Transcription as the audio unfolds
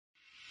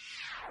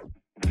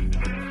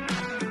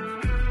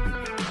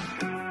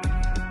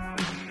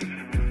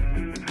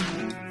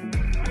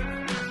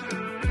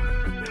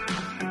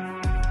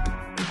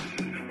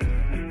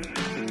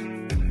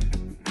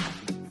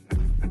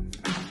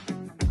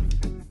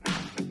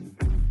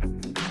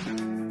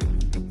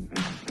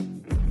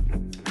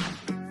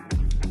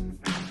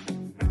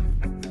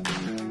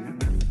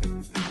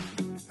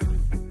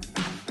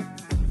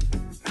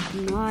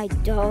my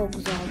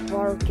dogs are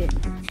barking.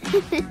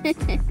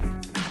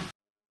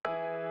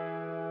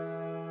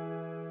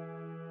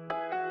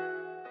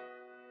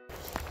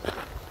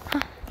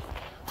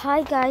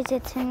 Hi guys,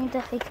 it's me, the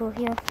hiker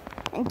here,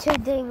 and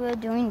today we're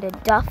doing the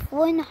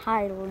Dufferin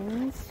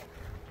HiLands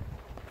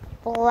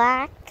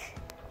Black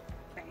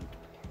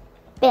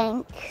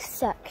Bank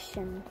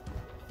section,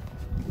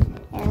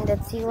 and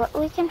let's see what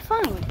we can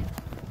find.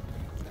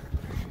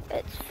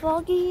 It's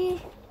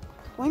foggy,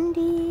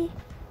 windy,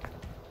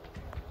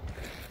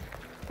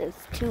 there's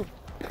 2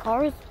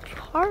 cars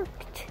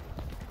parked,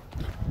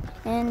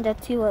 and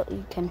let's see what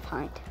we can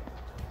find.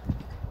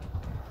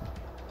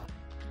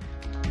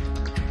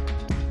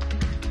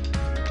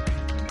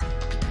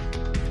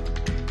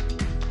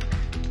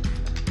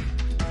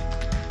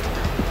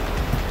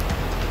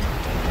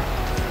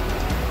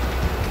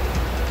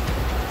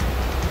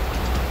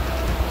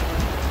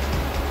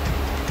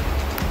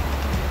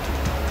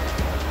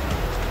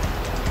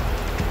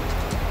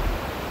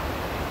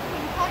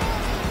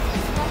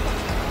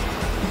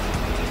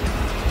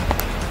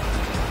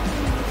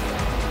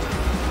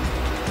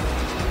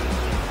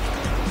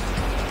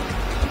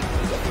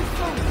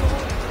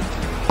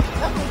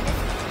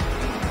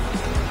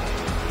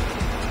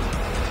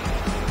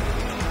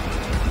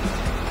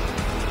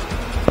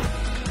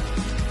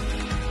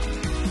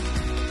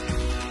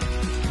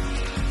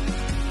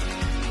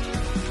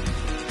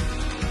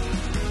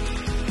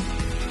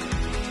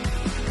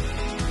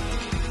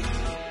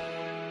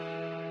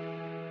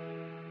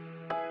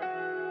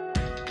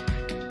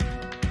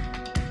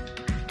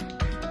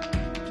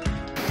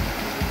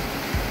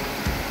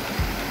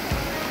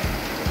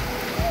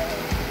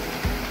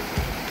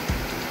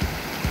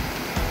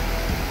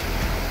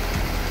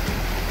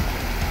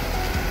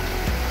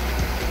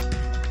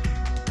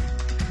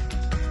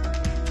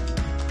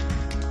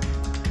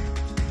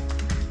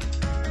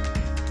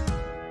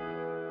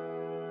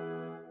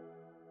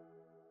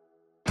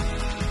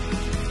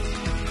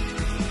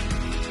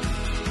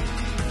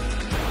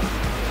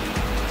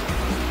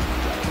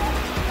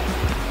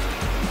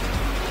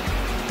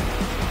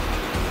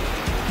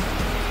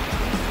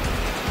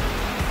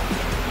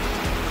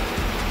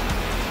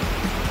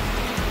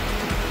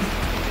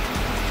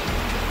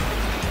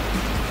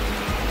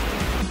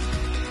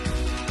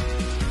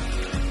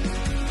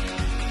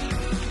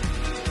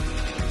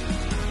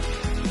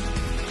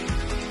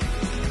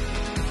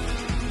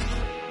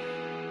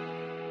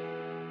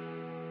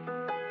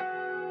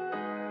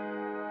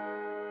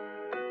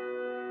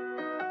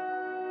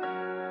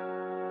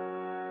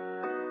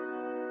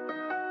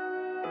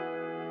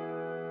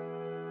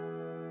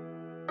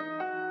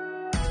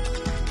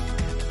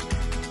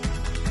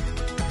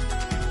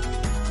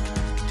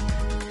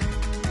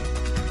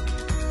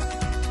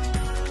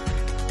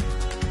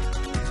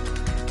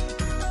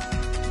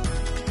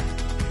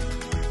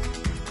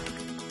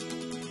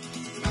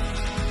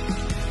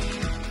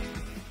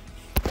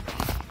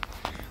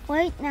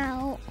 Right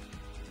now,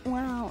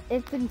 wow,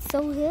 it's been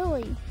so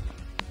hilly.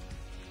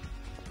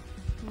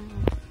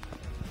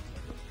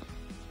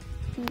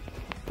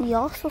 We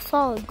also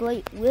saw a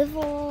great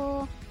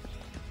river,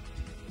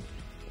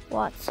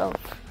 lots of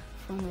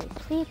friendly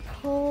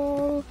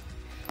people,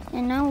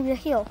 and now we're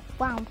here.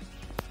 Wow.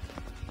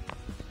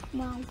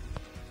 Wow.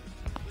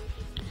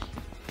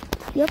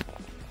 Yep.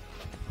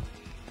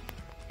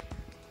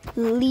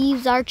 The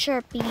leaves are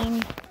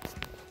chirping.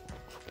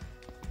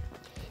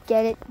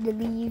 Get it? The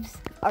leaves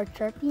are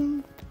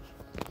chirping.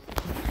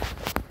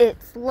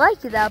 It's like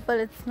that, but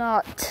it's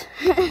not.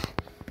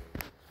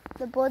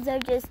 The birds are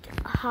just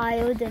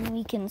higher than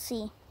we can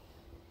see.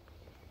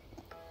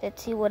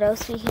 Let's see what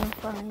else we can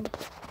find.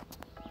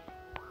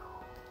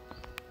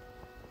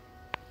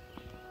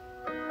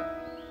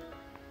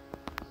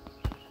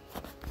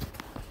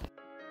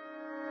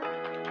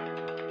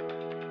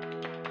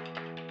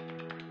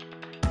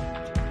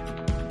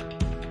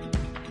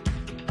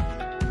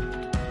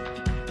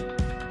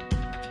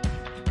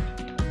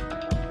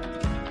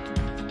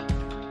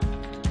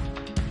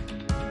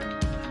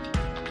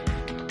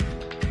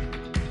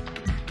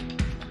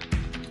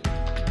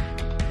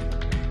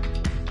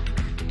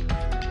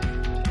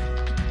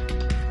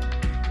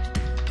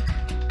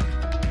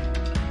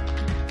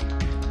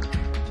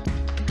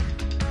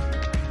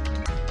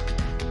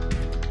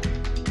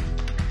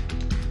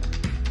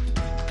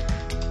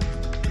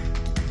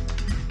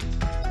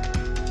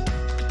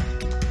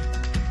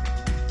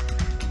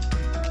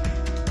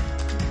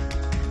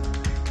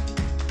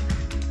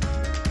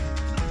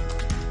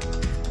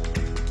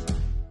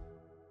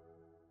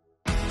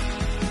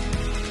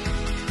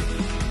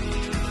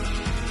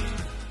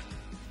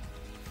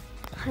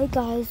 Hi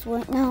guys,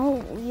 right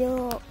now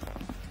we're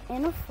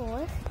in a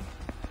forest.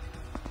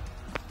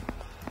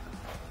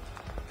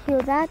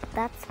 Hear that?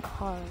 That's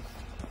cars.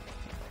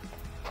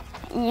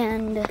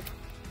 And,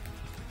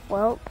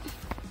 well,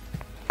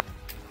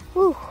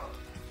 whew,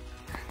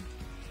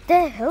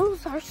 the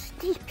hills are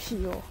steep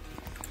here.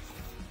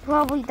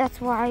 Probably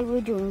that's why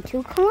we're doing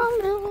 2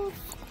 kilometers.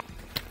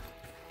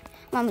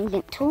 Mommy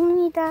didn't tell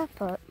me that,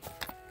 but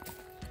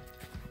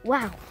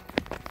wow.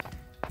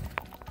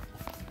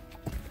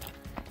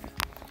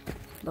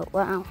 But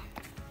wow.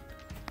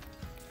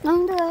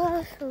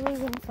 Nonetheless, we're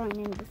going to find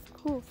in this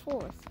cool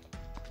forest.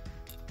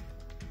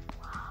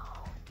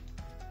 Wow.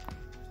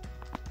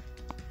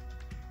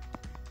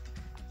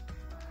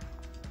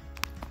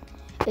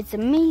 It's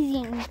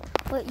amazing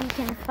what you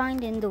can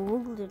find in the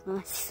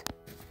wilderness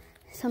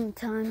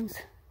sometimes.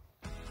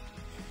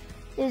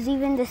 There's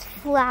even this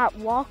flat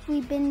walk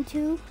we've been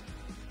to.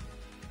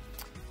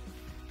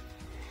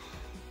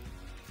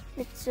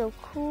 It's so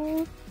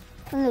cool.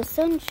 When the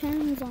sun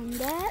shines on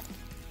that,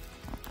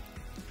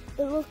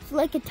 it looks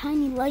like a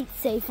tiny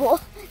lightsaber.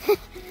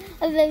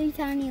 A very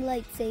tiny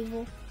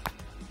lightsaber.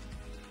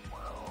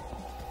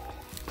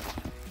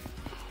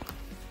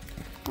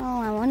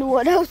 Oh, I wonder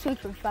what else we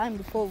can find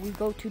before we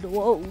go to the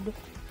road.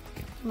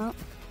 Well,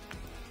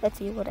 let's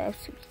see what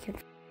else we can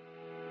find.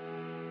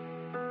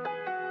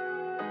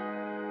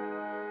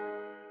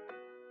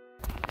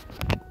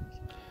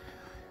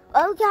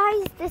 Well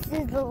guys, this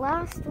is the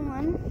last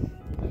one.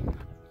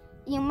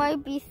 You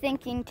might be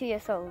thinking to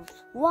yourselves,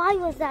 why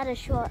was that a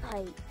short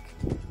hike?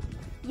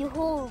 You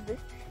hold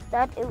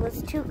that it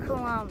was 2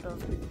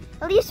 kilometers.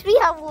 At least we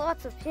have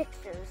lots of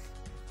pictures.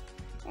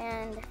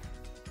 And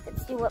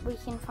let's see what we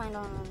can find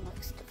on our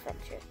next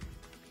adventure.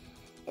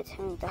 It's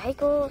Henry the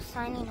Hiker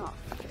signing off.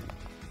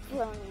 If you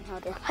want to know how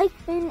to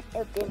hike then,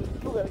 it's been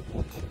brilliant.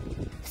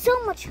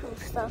 So much cool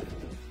stuff.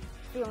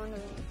 If you're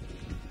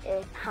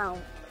wondering how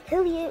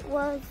hilly it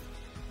was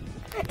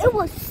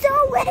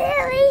so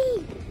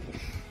hilly!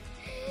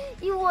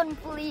 You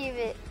wouldn't believe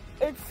it.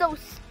 It's so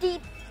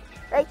steep.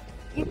 Like,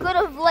 you could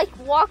have, like,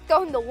 walked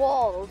on the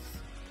walls.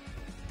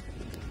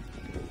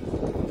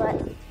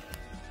 But,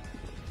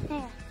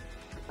 yeah.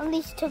 At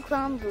least 2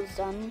 kilometers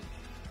done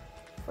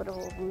for the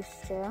whole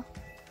boost trail.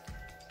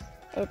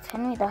 It's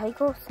Henry the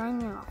Hiker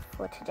signing off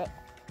for today.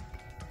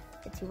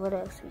 Let's see what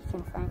else we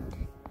can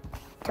find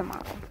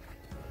tomorrow.